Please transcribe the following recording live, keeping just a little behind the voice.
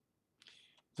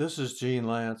This is Gene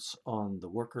Lance on the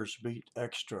Workers Beat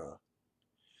Extra.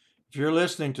 If you're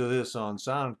listening to this on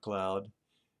SoundCloud,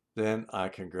 then I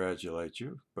congratulate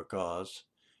you because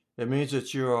it means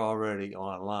that you're already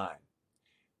online.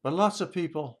 But lots of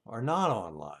people are not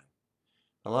online.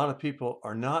 A lot of people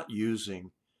are not using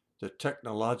the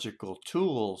technological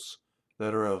tools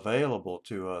that are available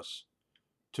to us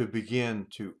to begin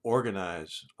to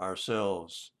organize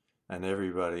ourselves and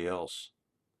everybody else.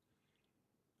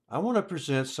 I want to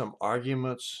present some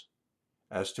arguments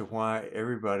as to why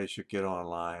everybody should get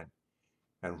online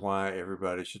and why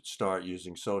everybody should start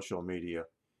using social media,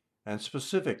 and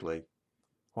specifically,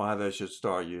 why they should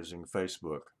start using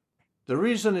Facebook. The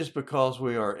reason is because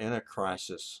we are in a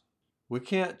crisis. We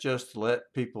can't just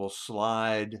let people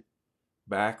slide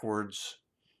backwards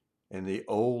in the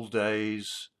old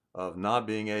days of not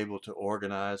being able to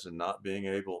organize and not being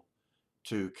able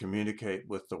to communicate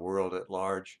with the world at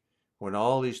large when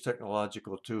all these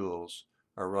technological tools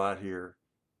are right here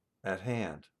at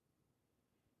hand.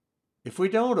 If we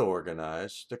don't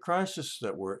organize, the crisis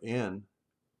that we're in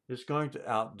is going to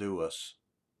outdo us.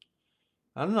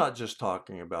 I'm not just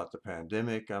talking about the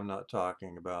pandemic. I'm not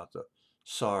talking about the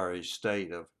sorry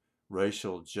state of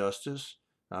racial justice.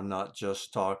 I'm not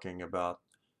just talking about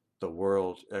the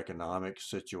world economic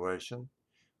situation.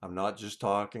 I'm not just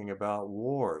talking about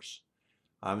wars.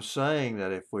 I'm saying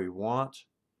that if we want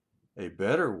a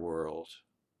better world,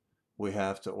 we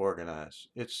have to organize.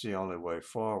 It's the only way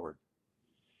forward.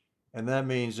 And that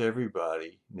means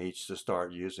everybody needs to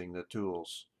start using the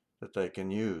tools that they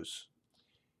can use.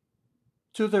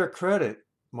 To their credit,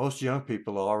 most young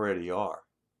people already are.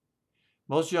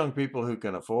 Most young people who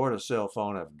can afford a cell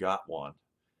phone have got one.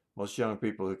 Most young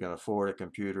people who can afford a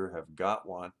computer have got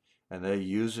one, and they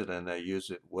use it and they use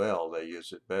it well. They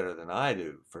use it better than I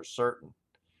do, for certain.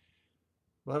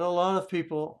 But a lot of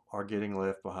people are getting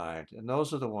left behind, and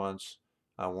those are the ones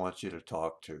I want you to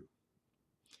talk to.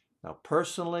 Now,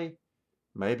 personally,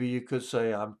 maybe you could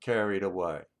say I'm carried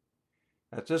away.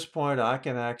 At this point, I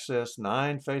can access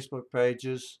 9 Facebook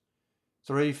pages,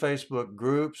 3 Facebook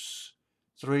groups,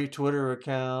 3 Twitter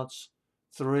accounts,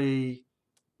 3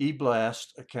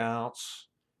 eBlast accounts,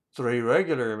 3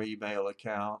 regular email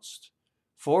accounts,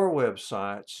 4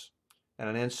 websites, and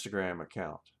an Instagram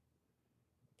account.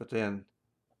 But then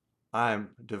I'm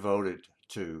devoted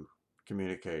to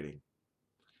communicating.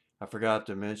 I forgot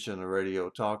to mention the radio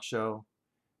talk show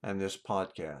and this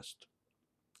podcast.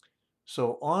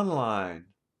 So online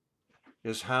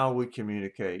is how we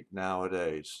communicate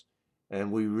nowadays,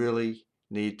 and we really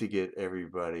need to get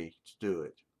everybody to do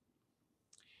it.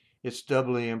 It's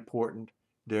doubly important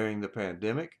during the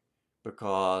pandemic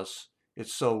because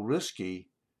it's so risky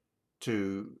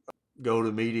to go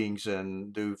to meetings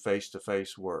and do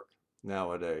face-to-face work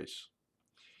nowadays.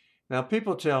 Now,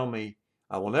 people tell me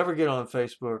I will never get on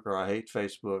Facebook or I hate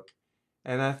Facebook,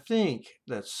 and I think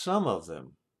that some of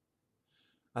them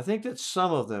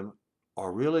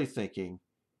are really thinking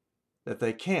that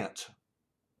they can't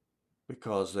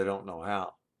because they don't know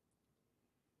how.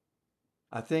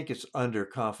 I think it's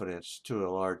underconfidence to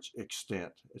a large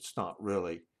extent. It's not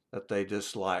really that they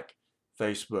dislike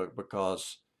Facebook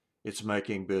because it's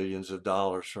making billions of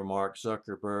dollars for Mark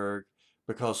Zuckerberg,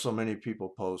 because so many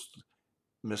people post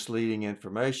misleading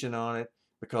information on it,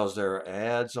 because there are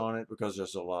ads on it, because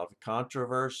there's a lot of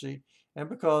controversy, and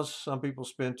because some people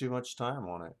spend too much time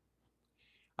on it.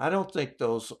 I don't think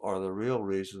those are the real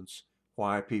reasons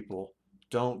why people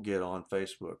don't get on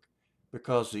Facebook,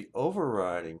 because the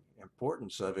overriding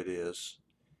importance of it is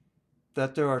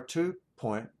that there are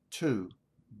 2.2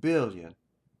 billion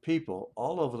people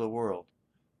all over the world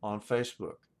on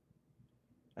Facebook.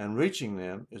 And reaching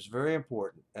them is very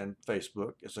important, and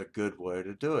Facebook is a good way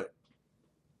to do it.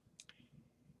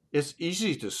 It's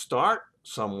easy to start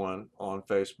someone on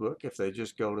Facebook if they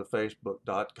just go to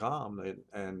facebook.com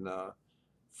and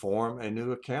form a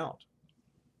new account.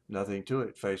 Nothing to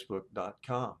it,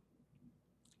 facebook.com.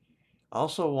 I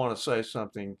also want to say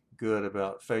something good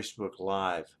about Facebook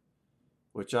Live,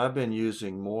 which I've been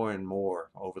using more and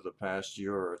more over the past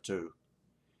year or two.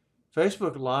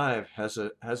 Facebook Live has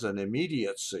an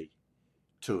immediacy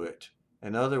to it.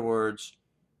 In other words,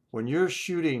 when you're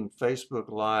shooting Facebook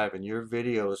Live and your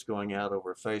video is going out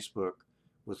over Facebook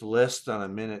with less than a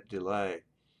minute delay,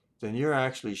 then you're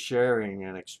actually sharing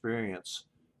an experience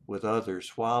with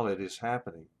others while it is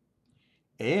happening.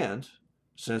 And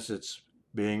since it's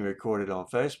being recorded on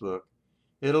Facebook,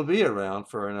 it'll be around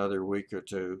for another week or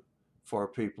two for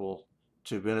people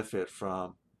to benefit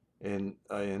from in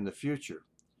the future.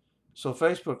 So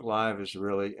Facebook Live is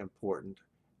really important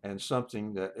and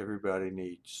something that everybody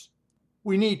needs.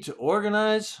 We need to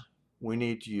organize, we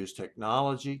need to use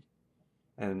technology,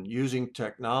 and using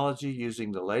technology,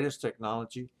 using the latest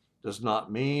technology, does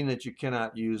not mean that you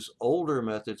cannot use older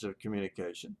methods of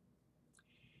communication.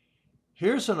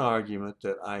 Here's an argument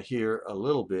that I hear a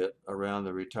little bit around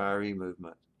the retiree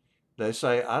movement. They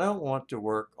say, I don't want to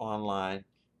work online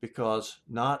because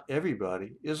not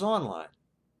everybody is online.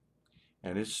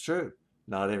 And it's true,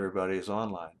 not everybody is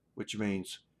online, which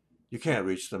means you can't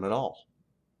reach them at all.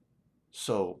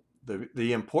 So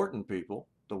the important people,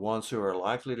 the ones who are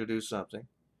likely to do something,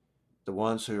 the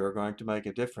ones who are going to make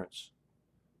a difference,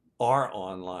 are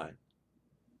online,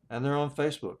 and they're on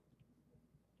Facebook.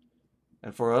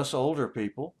 And for us older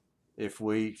people, if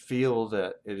we feel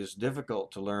that it is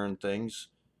difficult to learn things,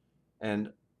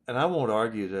 and I won't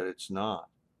argue that it's not.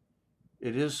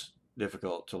 It is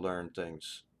difficult to learn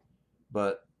things.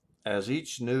 But as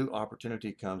each new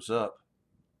opportunity comes up,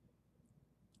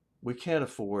 we can't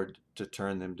afford to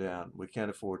turn them down. We can't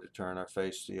afford to turn our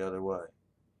face the other way.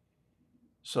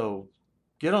 So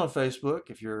get on Facebook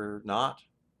if you're not,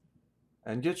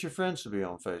 and get your friends to be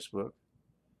on Facebook,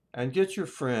 and get your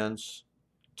friends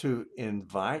to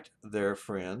invite their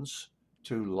friends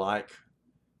to like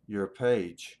your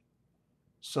page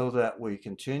so that we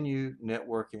continue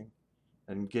networking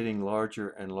and getting larger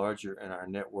and larger in our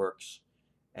networks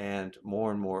and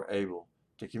more able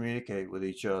to communicate with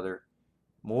each other,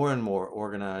 more and more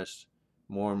organized,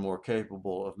 more and more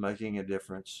capable of making a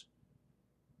difference,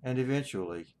 and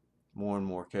eventually more and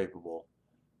more capable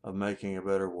of making a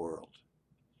better world.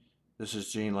 This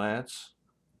is Gene Lantz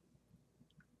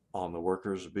on the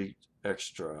Workers Beat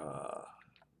Extra.